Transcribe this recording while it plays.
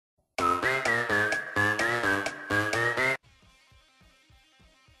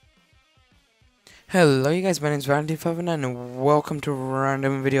Hello you guys, my name is WEEK-FIFA and welcome to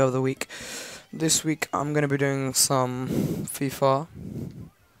Random Video of the Week. This week I'm going to be doing some FIFA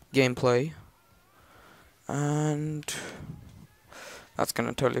gameplay, and that's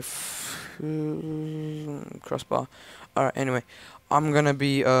going to totally crossbar. Alright, anyway, I'm going to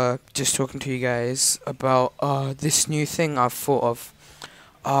be just talking to you guys about this new thing I've thought of.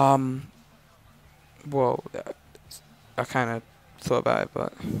 Well, I kind of thought about it,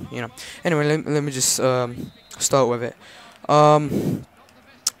 but you know. Anyway, let me just start with it.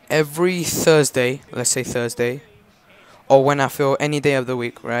 Every Thursday, let's say Thursday, or when I feel any day of the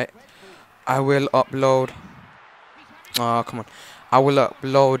week, right? I will upload. Come on, I will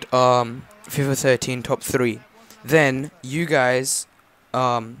upload FIFA 13 top 3. Then you guys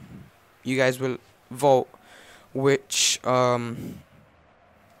will vote which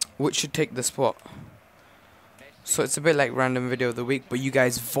should take the spot. So it's a bit like random video of the week, but you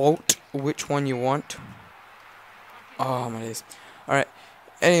guys vote which one you want. Oh my days. Alright.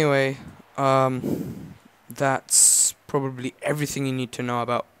 Anyway, that's probably everything you need to know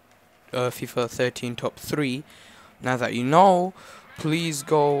about FIFA 13 top 3. Now that you know, please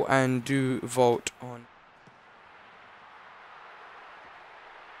go and do vote on.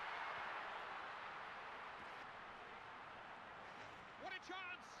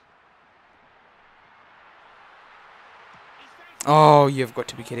 Oh, you've got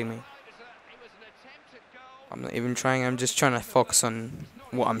to be kidding me. I'm not even trying, I'm just trying to focus on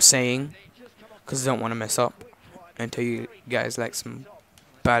what I'm saying, because I don't want to mess up and tell you guys like some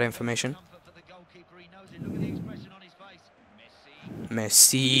bad information.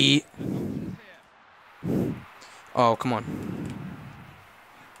 Messi. Oh, come on.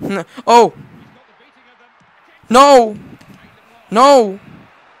 Oh! No! No!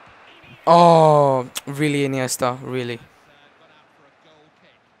 Oh, really, Iniesta, really.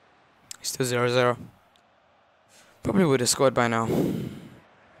 Still 0-0. Probably would have scored by now.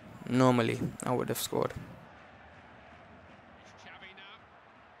 Normally, I would have scored.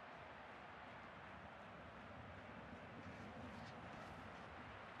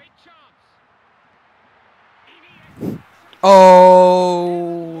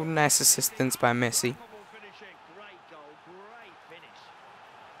 Oh, nice assistance by Messi.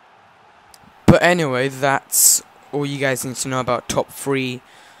 But anyway, that's all you guys need to know about top 3.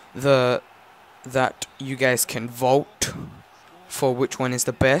 That you guys can vote for which one is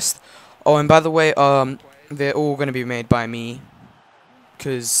the best. Oh, and by the way, they're all gonna be made by me,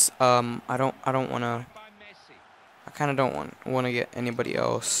 cause I kind of don't want to get anybody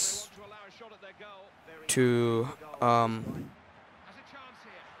else to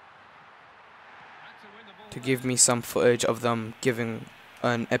give me some footage of them giving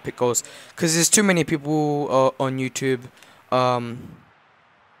an epic goals, cause there's too many people on YouTube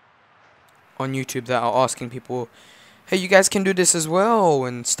that are asking people, hey, you guys can do this as well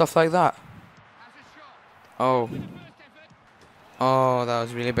and stuff like that. Oh, that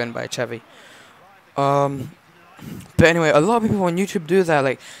was really bent by Chevy. But anyway, a lot of people on YouTube do that,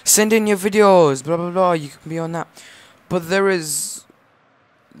 like send in your videos, blah blah blah, you can be on that. But there is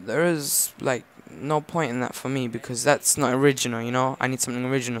like no point in that for me, because that's not original, you know. I need something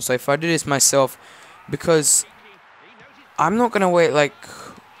original. So if I do this myself, because I'm not gonna wait like,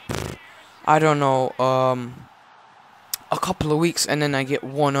 I don't know, a couple of weeks and then I get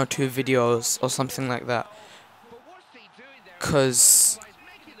 1 or 2 videos or something like that, cause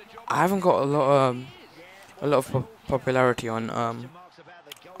I haven't got a lot of popularity on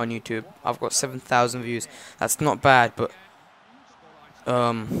YouTube. I've got 7,000 views. That's not bad, but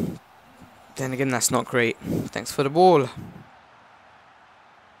then again, that's not great. Thanks for the ball.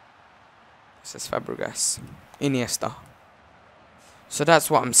 This is Fabregas, Iniesta. So that's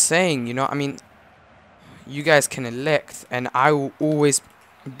what I'm saying, you know. I mean, you guys can elect, and I will always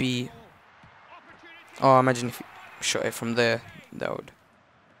be. Oh, imagine if you shot it from there. That would.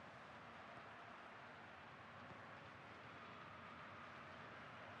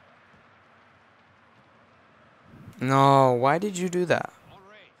 No, why did you do that?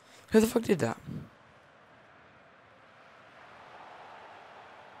 Who the fuck did that?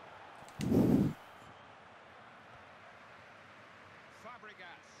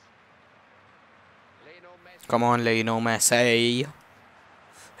 Come on, Lionel Messi.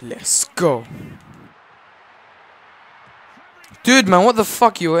 Let's go. Dude, man, what the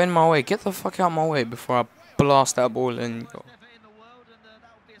fuck? You were in my way. Get the fuck out of my way before I blast that ball and go.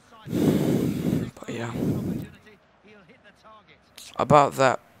 But yeah. About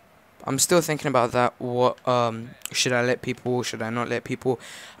that, I'm still thinking about that. What should I let people? Should I not let people?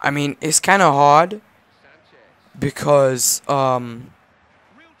 I mean, it's kind of hard because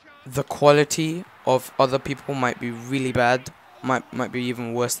the quality of other people might be really bad, might be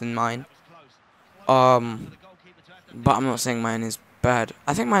even worse than mine. But I'm not saying mine is bad.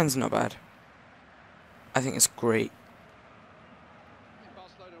 I think mine's not bad. I think it's great.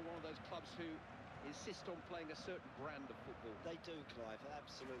 Barcelona are one of those clubs who insist on playing a certain brand of football. They do, Clive,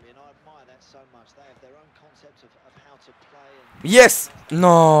 absolutely, and I admire that so much. They have their own concept of how to play. And Yes!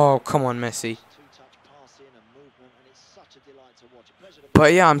 No, come on, Messi. Two-touch passing and movement, and it's such a delight to watch. A pleasure to watch.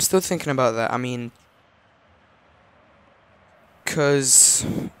 But yeah, I'm still thinking about that. I mean, because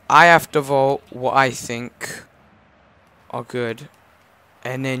I have to vote what I think are good,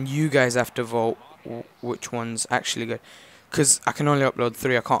 and then you guys have to vote which one's actually good. Because I can only upload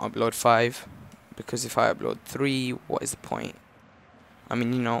 3, I can't upload 5. Because if I upload 3, what is the point? I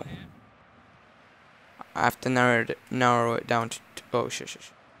mean, you know, I have to narrow it down to... Oh,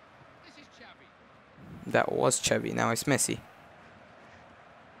 shit. That was Chevy, now it's Messi.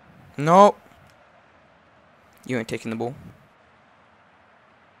 No! You ain't taking the ball.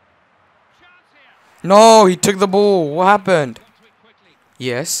 No, he took the ball. What happened?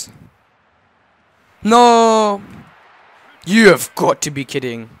 Yes. No! You have got to be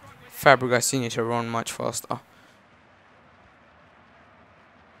kidding. Fabregas, you need to run much faster.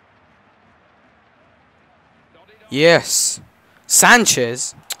 Yes.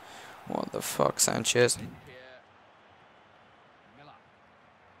 Sanchez? What the fuck, Sanchez?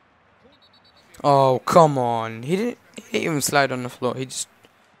 Oh, come on. He didn't even slide on the floor. He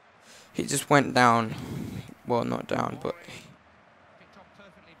just went down. Well, not down, but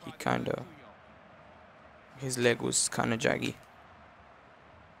he kind of... His leg was kind of jaggy.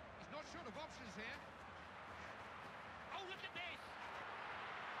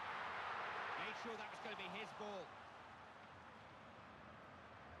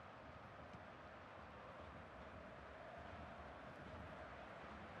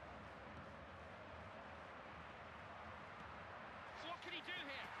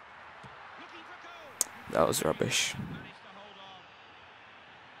 That was rubbish.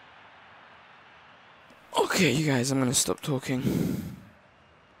 Okay, you guys, I'm gonna stop talking.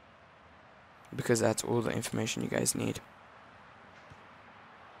 Because that's all the information you guys need.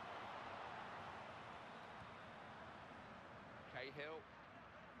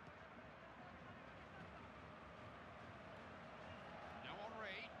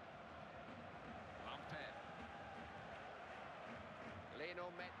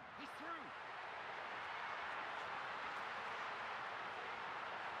 He's through.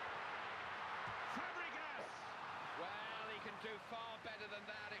 Fabregas. Well, he can do far better than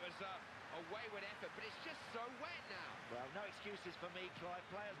that. It was a wayward effort, but it's just so wet now. Well, no excuses for me, Clive.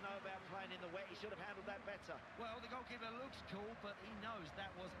 Players know about playing in the wet. He should have handled that better. Well, the goalkeeper looks cool, but he knows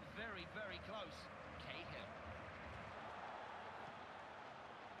that was very, very close. Cahill.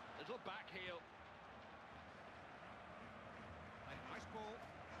 Little back heel. A nice ball.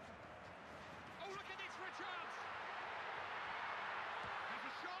 Oh, look at this for a chance. Has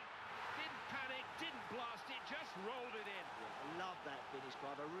a shot. Didn't panic, didn't blast it, just rolled it in. I love that finish,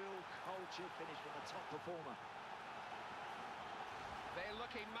 Clive. A real cultured finish from the top performer. They're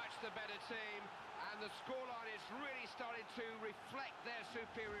looking much the better team, and the scoreline is really starting to reflect their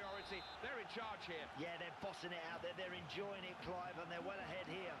superiority. They're in charge here. Yeah, they're bossing it out there. They're enjoying it, Clive, and they're well ahead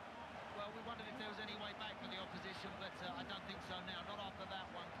here. Well, we wondered if there was any way back for the opposition, but I don't think so now. Not after that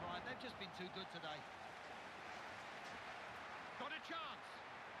one, Clive. They've just been too good today. Got a chance.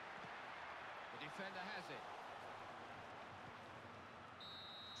 The defender has it.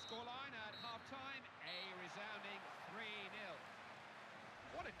 Scoreline at half-time, a resounding 3-0.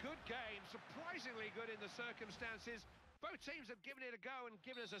 What a good game, surprisingly good in the circumstances. Both teams have given it a go and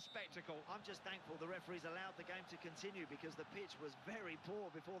given us a spectacle. I'm just thankful the referees allowed the game to continue because the pitch was very poor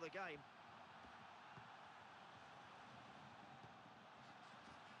before the game.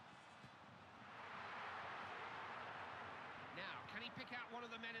 Now, can he pick out one of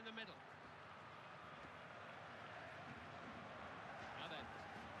the men in the middle? Now then,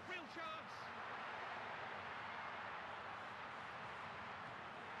 real chance.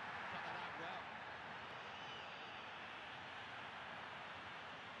 Cut that out well.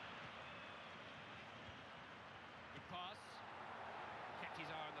 Good pass. Kept his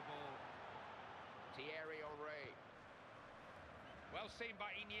eye on the ball. Thierry Henry. Well seen by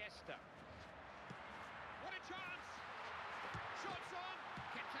Iniesta. What a chance! Shots on!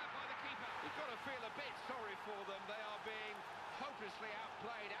 Kept out by the keeper. You've got to feel a bit sorry for them. They are being hopelessly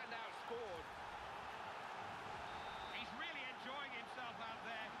outplayed and outscored. He's really enjoying himself out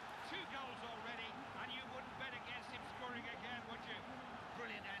there. 2 goals already, and you wouldn't bet against him scoring again, would you?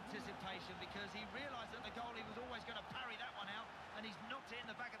 Brilliant anticipation because he realised that the goalie was always going to parry that one out, and he's knocked it in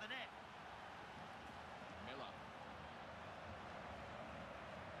the back of the net.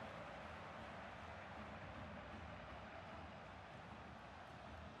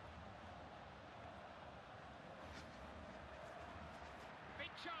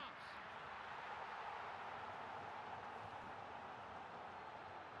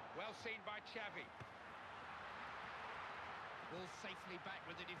 Well seen by Xavi. Ball safely back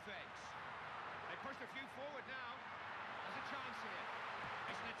with the defence. They pushed a few forward now. There's a chance here.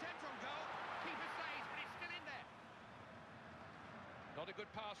 It's an attempt on goal. Keeper saves, but it's still in there. Not a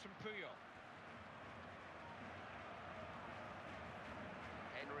good pass from Puyol.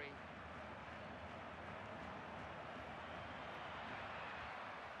 Henry.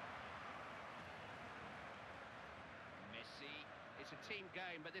 Messi. It's a team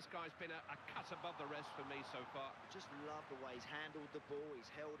game, but this guy's been a cut above the rest for me so far. Just love the way he's handled the ball, he's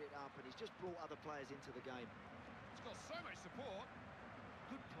held it up, and he's just brought other players into the game. He's got so much support.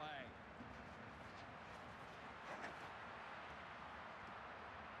 Good play.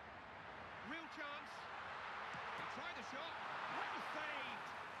 Real chance. He tried the shot. Well saved.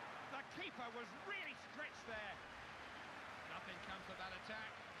 The keeper was really stretched there. Nothing comes of that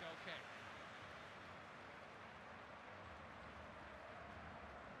attack. Goal kick.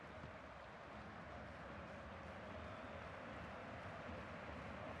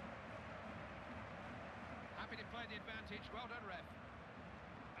 Happy to play the advantage. Well done, ref.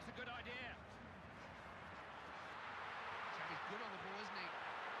 That's a good idea. Xavi's good on the ball, isn't he?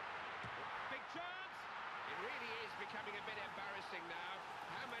 Big chance! It really is becoming a bit embarrassing now.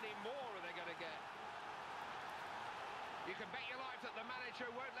 How many more are they going to get? You can bet your life that the manager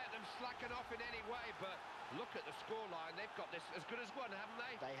won't let them slacken off in any way, but look at the scoreline. They've got this as good as one, haven't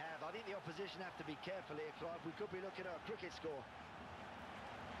they? They have. I think the opposition have to be careful here, Clive. We could be looking at a cricket score.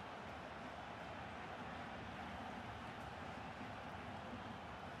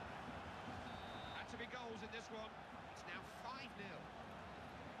 To be goals in this one. It's now 5-0.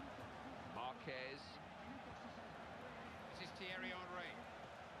 Marquez. This is Thierry Henry.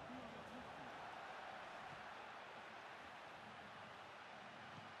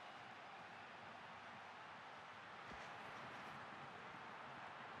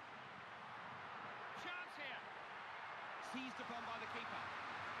 Chance here. Seized upon by the keeper.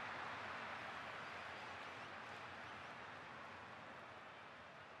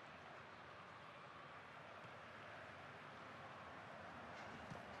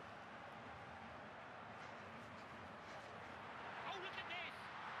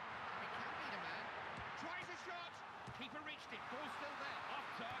 Keeper reached it, ball's still there, off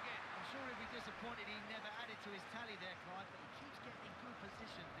target. I'm sure he'll be disappointed he never added to his tally there, Clive, but he keeps getting in good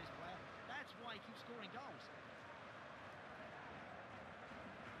position, this player. That's why he keeps scoring goals.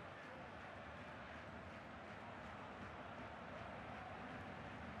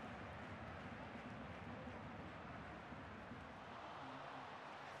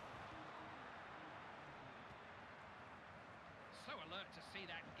 So alert to see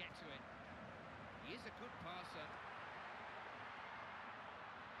that and get to it. He is a good passer.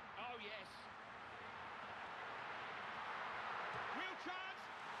 Oh, yes. Real chance.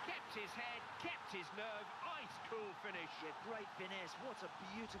 Kept his head, kept his nerve. Ice cool finish. Yeah, great finesse. What a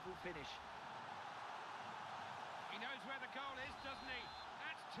beautiful finish. He knows where the goal is, doesn't he?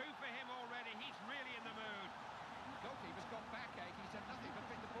 That's 2 for him already. He's really in the mood. Goalkeeper's got backache. He's done nothing but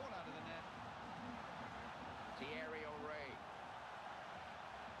pick the ball out of the net. Thierry Henry.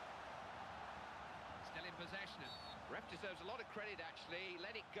 Still in possession. Ref deserves a lot of credit, actually. He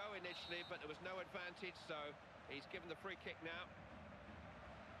let it go initially, but there was no advantage, so he's given the free kick now.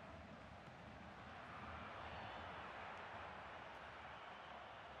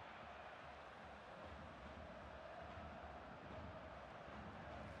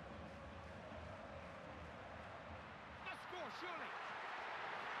 The score, surely.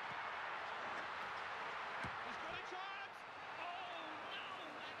 He's got a chance. Oh, no!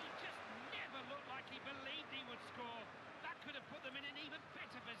 And he just never looked like he believed he would score. That could have put them in an even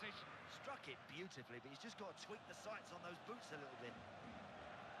better position. Struck it beautifully, but he's just got to tweak the sights on those boots a little bit.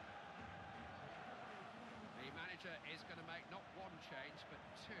 The manager is going to make not 1 change, but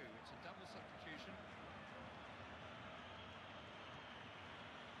 2. It's a double substitution.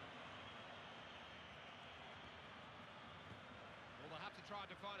 Well, they'll have to try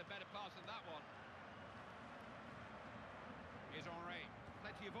to find a better pass than that one. Here's Henry.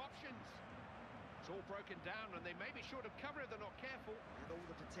 Plenty of options. It's all broken down, and they may be short of cover if they're not careful. And all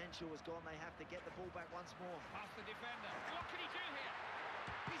the potential has gone. They have to get the ball back once more. Past the defender. What can he do here?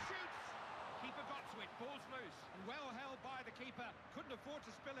 He shoots. Keeper got to it. Ball's loose. And well held by the keeper. Couldn't afford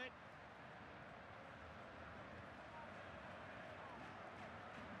to spill it.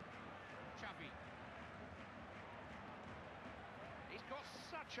 Xavi. He's got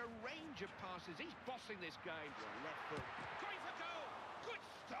such a range of passes. He's bossing this game. Yeah, left foot. Going for goal. Good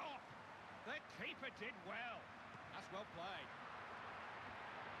stop. The keeper did well. That's well played.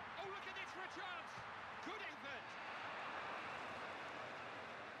 Oh, look at this for a chance. Good effort.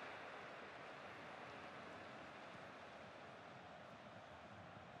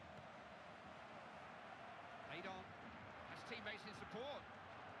 missing support.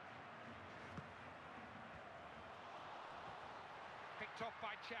 Picked off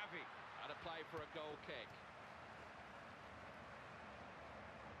by Xavi. Out of play for a goal kick.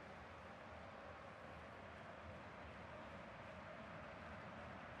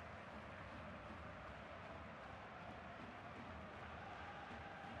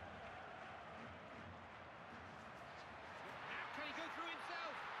 Can he go through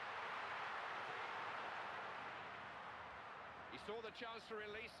himself? He saw the chance to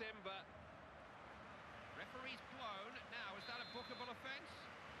release him, but referee's blown. Now, is that a bookable offence?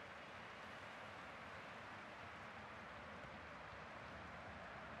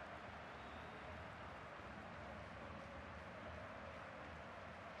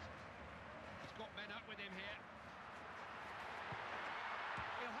 He's got men up with him here.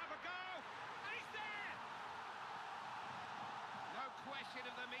 He'll have a go! And he's there! No question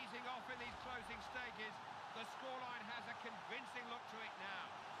of them easing off in these closing stages. The scoreline has a convincing look to it now.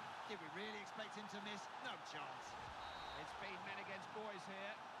 Did we really expect him to miss? No chance. It's been men against boys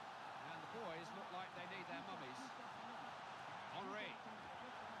here, and the boys look like they need their mummies. Henry.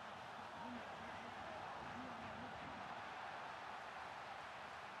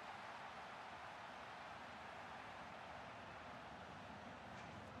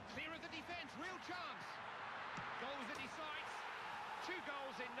 Clear of the defence, real chance. Goals in his sights. 2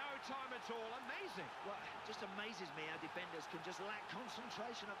 goals in no time at all. Amazing. Well, it just amazes me how defenders can just lack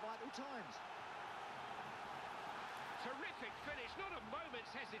concentration at vital times. Terrific finish, not a moment's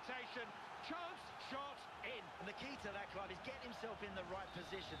hesitation. Chance, shot, in. And the key to that, Clive, is getting himself in the right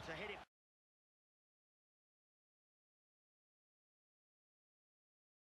position to hit it.